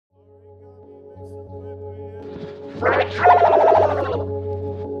You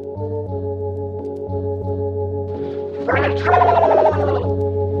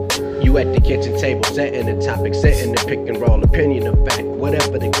at the kitchen table, setting the topic, setting the pick and roll, opinion of fact,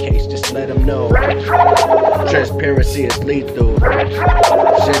 whatever the case, just let them know. Transparency is lethal.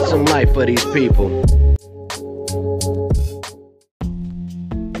 Shed some light for these people.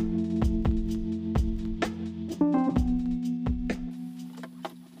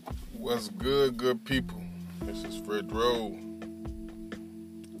 What's good people? This is Fred Rowe.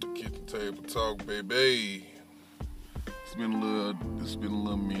 Kitchen table talk, baby. It's been a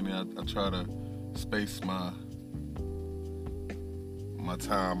little minute. I try to space my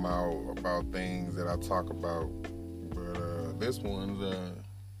time out about things that I talk about, but this one's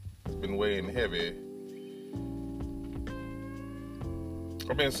it's been weighing heavy.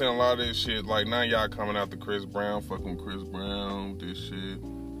 I've been saying a lot of this shit, like now y'all coming out to Chris Brown, fucking Chris Brown, this shit.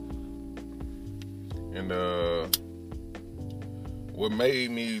 And what made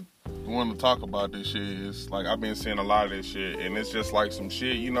me want to talk about this shit is, like, I've been seeing a lot of this shit, and it's just like some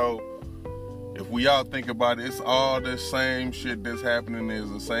shit, you know, if we all think about it, it's all the same shit that's happening, is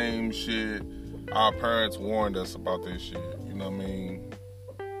the same shit our parents warned us about this shit, you know what I mean?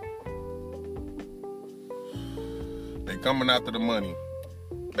 They coming after the money.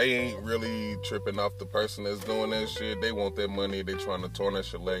 They ain't really tripping off the person that's doing that shit. They want that money. They trying to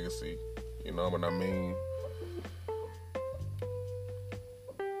tarnish your legacy. You know what I mean?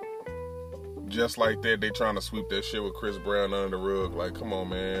 Just like that, they trying to sweep that shit with Chris Brown under the rug. Like, come on,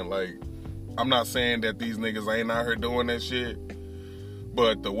 man. Like, I'm not saying that these niggas ain't out here doing that shit,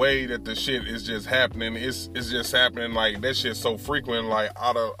 but the way that the shit is just happening, it's just happening. Like, that shit's so frequent, like,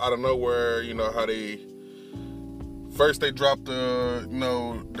 out of nowhere. You know how they first they dropped the, you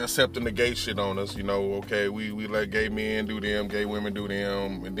know, the accepting the gay shit on us. You know, okay, we let gay men do them, gay women do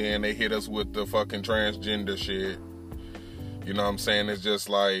them, and then they hit us with the fucking transgender shit. You know what I'm saying? It's just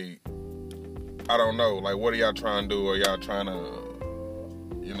like, I don't know. Like, what are y'all trying to do? Are y'all trying to,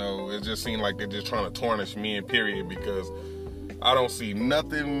 you know, it just seemed like they're just trying to tarnish men, period, because I don't see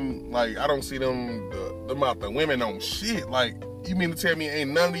nothing, like, I don't see them out the women on shit. Like, you mean to tell me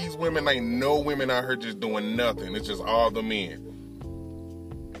ain't none of these women, ain't no women out here just doing nothing? It's just all the men.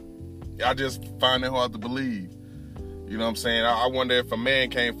 I just find it hard to believe. You know what I'm saying? I wonder if a man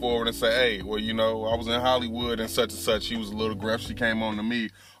came forward and said, hey, well, you know, I was in Hollywood and such, she was a little aggressive, she came on to me.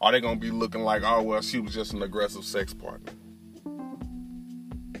 Are they going to be looking like, oh, well, she was just an aggressive sex partner?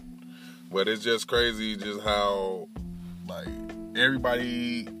 But it's just crazy just how, like,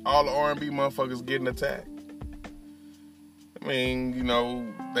 everybody, all the R&B motherfuckers getting attacked. I mean, you know,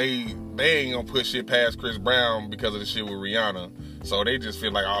 they ain't gonna push shit past Chris Brown because of the shit with Rihanna. So they just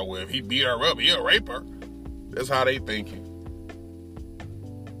feel like, oh, well, if he beat her up, he'll rape her. That's how they thinking.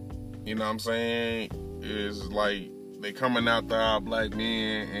 You know what I'm saying? It's like they coming after our black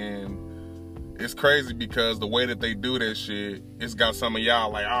men, and it's crazy because the way that they do that shit, it's got some of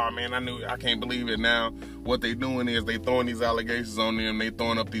y'all like, oh man, I can't believe it now. What they doing is they throwing these allegations on them, they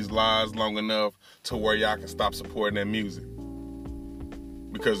throwing up these lies long enough to where y'all can stop supporting that music.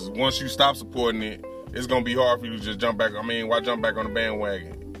 Because once you stop supporting it, it's gonna be hard for you to just jump back. I mean, why jump back on the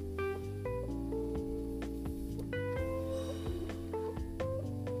bandwagon?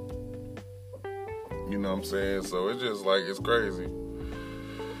 You know what I'm saying? So it's just like, it's crazy.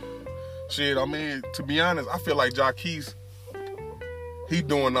 Shit, I mean, to be honest, I feel like Jacquees, he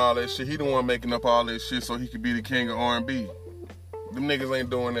doing all that shit. He the one making up all that shit so he could be the king of R&B. Them niggas ain't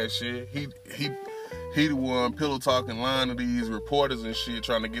doing that shit. He the one pillow talking, lying to these reporters and shit,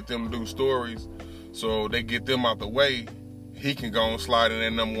 trying to get them to do stories so they get them out the way. He can go and slide in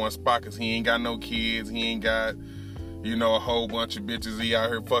that number one spot because he ain't got no kids. He ain't got, you know, a whole bunch of bitches he out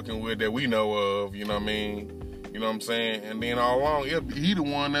here fucking with that we know of, you know what I mean? You know what I'm saying? And then all along, he the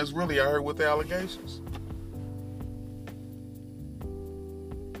one that's really out here with the allegations.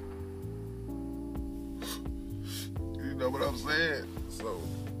 You know what I'm saying? So,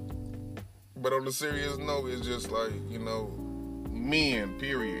 but on the serious note, it's just like, you know, men,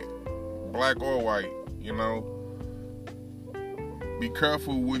 period, black or white, you know, be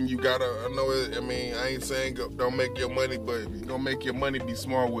careful when you gotta, I ain't saying don't make your money, but you gonna make your money, be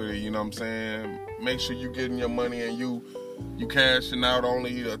smart with it, you know what I'm saying? Make sure you getting your money and you cashing out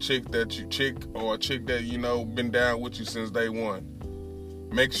only a chick that, you know, been down with you since day one.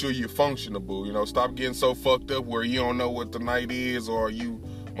 Make sure you're functionable, you know, stop getting so fucked up where you don't know what the night is, or you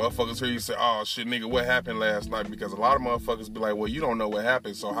motherfuckers hear you say, oh shit, nigga, what happened last night? Because a lot of motherfuckers be like, well, you don't know what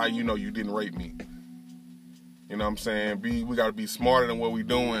happened, so how you know you didn't rape me? You know what I'm saying? We gotta be smarter than what we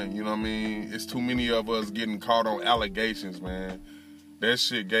doing, you know what I mean? It's too many of us getting caught on allegations, man. That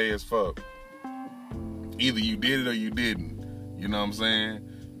shit gay as fuck. Either you did it or you didn't. You know what I'm saying?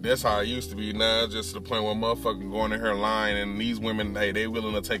 That's how it used to be. Now it's just to the point where motherfuckers going in her line, and these women, hey, they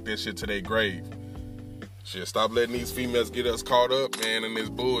willing to take this shit to their grave. Shit, stop letting these females get us caught up, man, in this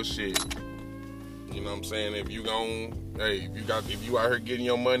bullshit. You know what I'm saying? If you out here getting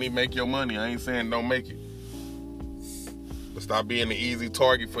your money, make your money. I ain't saying don't make it. But stop being the easy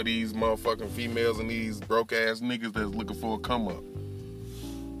target for these motherfucking females and these broke ass niggas that's looking for a come up.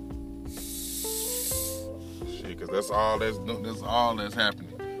 Shit, cause that's all that's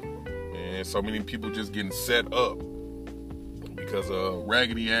happening. And so many people just getting set up because of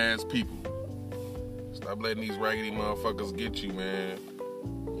raggedy ass people. Stop letting these raggedy motherfuckers get you, man.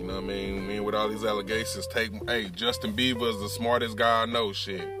 You know what I mean? With all these allegations, Justin Bieber is the smartest guy I know,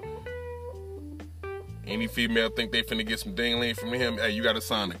 shit. Any female think they finna get some ding-ling from him, hey, you gotta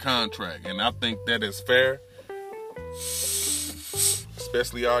sign the contract. And I think that is fair.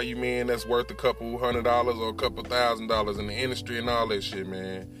 Especially all you men that's worth a couple $100 or a couple $1,000 in the industry and all that shit,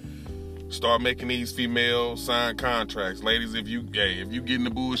 man. Start making these females sign contracts. Ladies, if you getting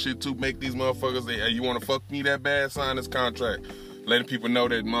the bullshit too, make these motherfuckers say, hey, you wanna fuck me that bad? Sign this contract. Letting people know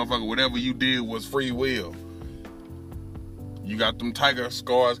that motherfucker, whatever you did was free will. You got them tiger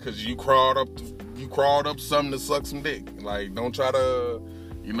scars because you crawled up something to suck some dick. Like, don't try to,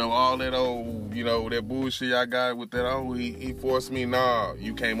 all that old, that bullshit I got with that, he forced me. Nah,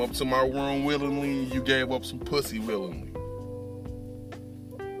 you came up to my room willingly, you gave up some pussy willingly.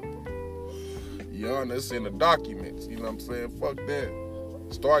 Yeah, that's in the documents, you know what I'm saying? Fuck that.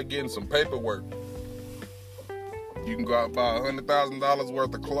 Start getting some paperwork. You can go out and buy $100,000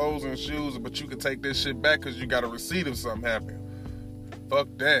 worth of clothes and shoes, but you can take this shit back because you got a receipt if something happened. Fuck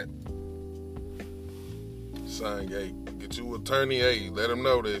that. Son, hey, get you an attorney, hey, let him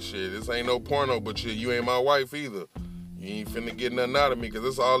know that shit. This ain't no porno, but you ain't my wife either. You ain't finna get nothing out of me,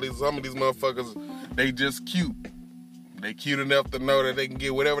 because some of these motherfuckers, they just cute. They cute enough to know that they can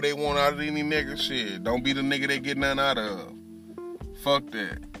get whatever they want out of any nigga. Shit, don't be the nigga they get nothing out of. Fuck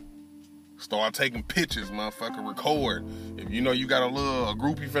that. Start taking pictures, motherfucker. Record. If you know you got a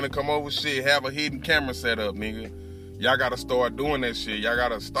groupie finna come over, shit, have a hidden camera set up, nigga. Y'all gotta start doing that shit. Y'all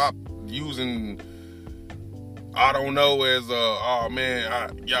gotta stop using, I don't know, as oh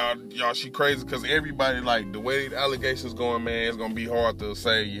man, y'all she crazy, because everybody, like, the way the allegations going, man, it's gonna be hard to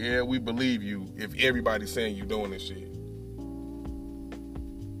say, yeah, we believe you if everybody's saying you doing this shit.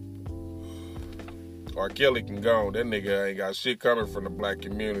 R. Kelly can go on. That nigga ain't got shit coming from the black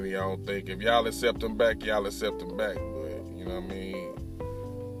community, I don't think. If y'all accept him back, y'all accept him back. But, you know what I mean?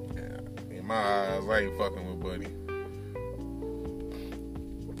 Yeah, in my eyes, I ain't fucking with Buddy.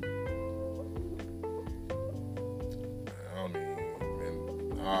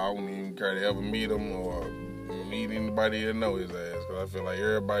 I don't even care to ever meet him or meet anybody that know his ass, because I feel like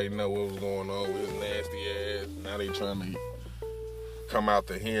everybody know what was going on with his nasty ass. Now they trying to come out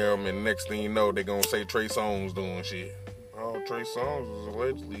to him, and next thing you know, they gonna say Trey Songz doing shit. Oh, Trey Songz was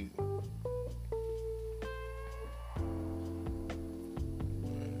allegedly.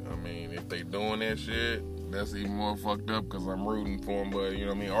 I mean, if they doing that shit, that's even more fucked up, because I'm rooting for him. But, you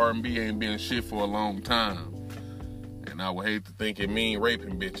know what I mean, R&B ain't been shit for a long time. And I would hate to think it mean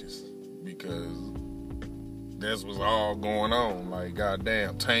raping bitches, because that's what's all going on. Like,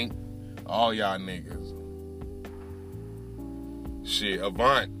 goddamn, Tank, all y'all niggas. Shit,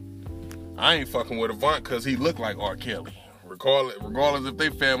 Avant. I ain't fucking with Avant because he look like R. Kelly. Regardless if they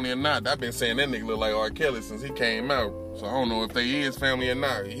family or not. I've been saying that nigga look like R. Kelly since he came out. So I don't know if they is family or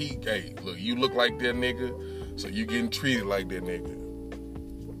not. Hey, look, you look like that nigga, so you getting treated like that nigga.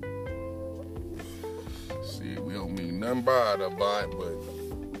 Shit, we don't mean nothing by it, Avant, but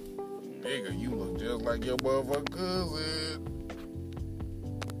nigga, you look just like your motherfucking cousin.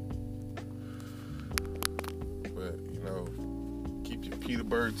 But, keep your Peter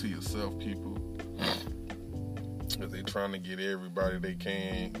Bird to yourself, people. Because they trying to get everybody they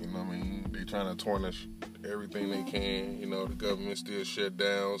can, you know what I mean? They trying to tarnish everything they can. The government still shut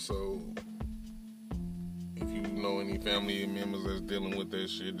down, so if you know any family members that's dealing with that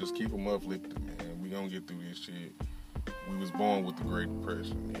shit, just keep them uplifted, man. We gonna get through this shit. We was born with the Great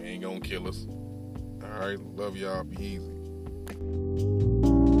Depression. It ain't gonna kill us. Alright, love y'all. Be easy.